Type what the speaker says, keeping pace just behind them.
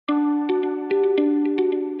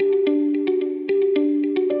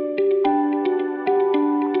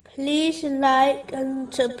Please like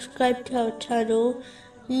and subscribe to our channel.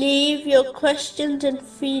 Leave your questions and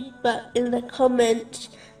feedback in the comments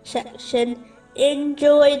section.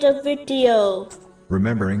 Enjoy the video.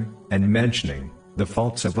 Remembering and mentioning the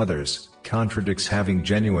faults of others contradicts having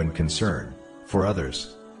genuine concern for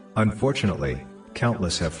others. Unfortunately,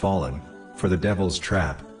 countless have fallen for the devil's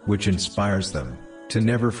trap, which inspires them to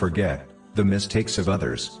never forget the mistakes of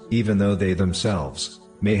others, even though they themselves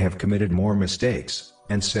may have committed more mistakes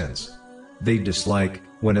and sins. They dislike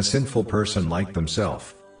when a sinful person like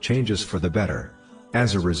themselves changes for the better.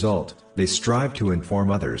 As a result, they strive to inform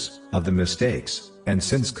others of the mistakes and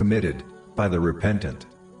sins committed by the repentant.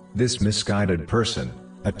 This misguided person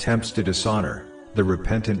attempts to dishonor the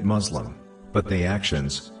repentant Muslim, but the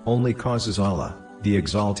actions only causes Allah, the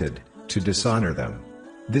Exalted, to dishonor them.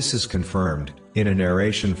 This is confirmed in a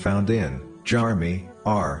narration found in Jami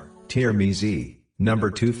Tirmizi, number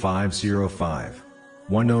 2505.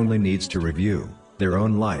 One only needs to review their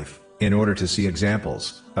own life in order to see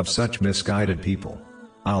examples of such misguided people.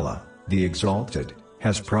 Allah, the Exalted,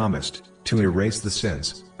 has promised to erase the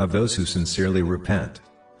sins of those who sincerely repent.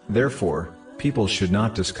 Therefore, people should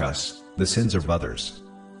not discuss the sins of others.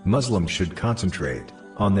 Muslims should concentrate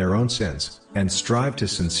on their own sins and strive to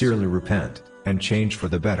sincerely repent and change for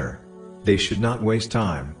the better. They should not waste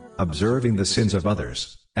time observing the sins of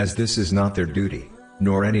others, as this is not their duty,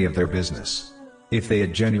 nor any of their business. If they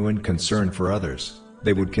had genuine concern for others,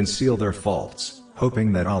 they would conceal their faults,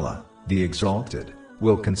 hoping that Allah, the Exalted,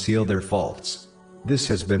 will conceal their faults. This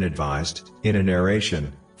has been advised in a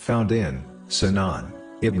narration found in Sunan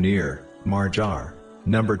Ibn Marjar,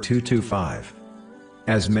 number 225.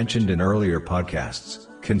 As mentioned in earlier podcasts,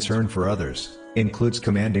 concern for others includes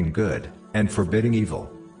commanding good and forbidding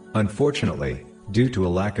evil. Unfortunately, due to a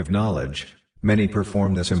lack of knowledge, many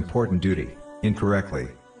perform this important duty incorrectly.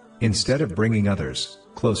 Instead of bringing others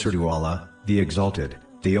closer to Allah, the Exalted,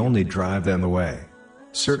 they only drive them away.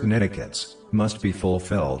 Certain etiquettes must be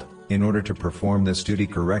fulfilled in order to perform this duty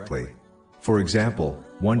correctly. For example,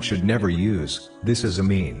 one should never use this as a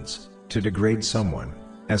means to degrade someone,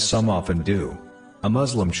 as some often do. A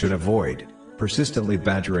Muslim should avoid persistently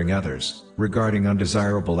badgering others regarding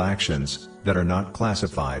undesirable actions that are not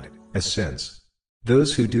classified as sins.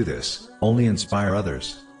 Those who do this only inspire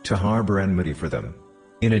others to harbor enmity for them.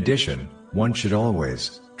 In addition, one should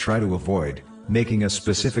always try to avoid making a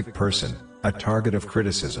specific person a target of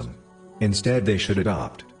criticism. Instead, they should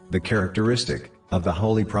adopt the characteristic of the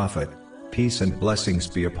Holy Prophet, peace and blessings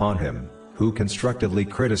be upon him, who constructively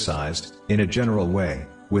criticized in a general way,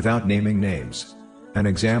 without naming names. An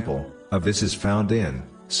example of this is found in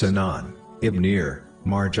Sunan Ibn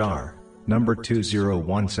Marjar, number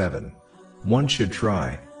 2017. One should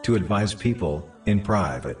try to advise people in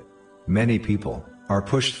private. Many people are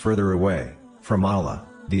pushed further away from Allah,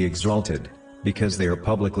 the Exalted, because they are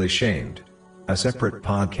publicly shamed. A separate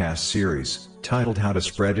podcast series, titled How to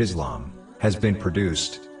Spread Islam, has been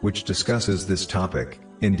produced, which discusses this topic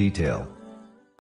in detail.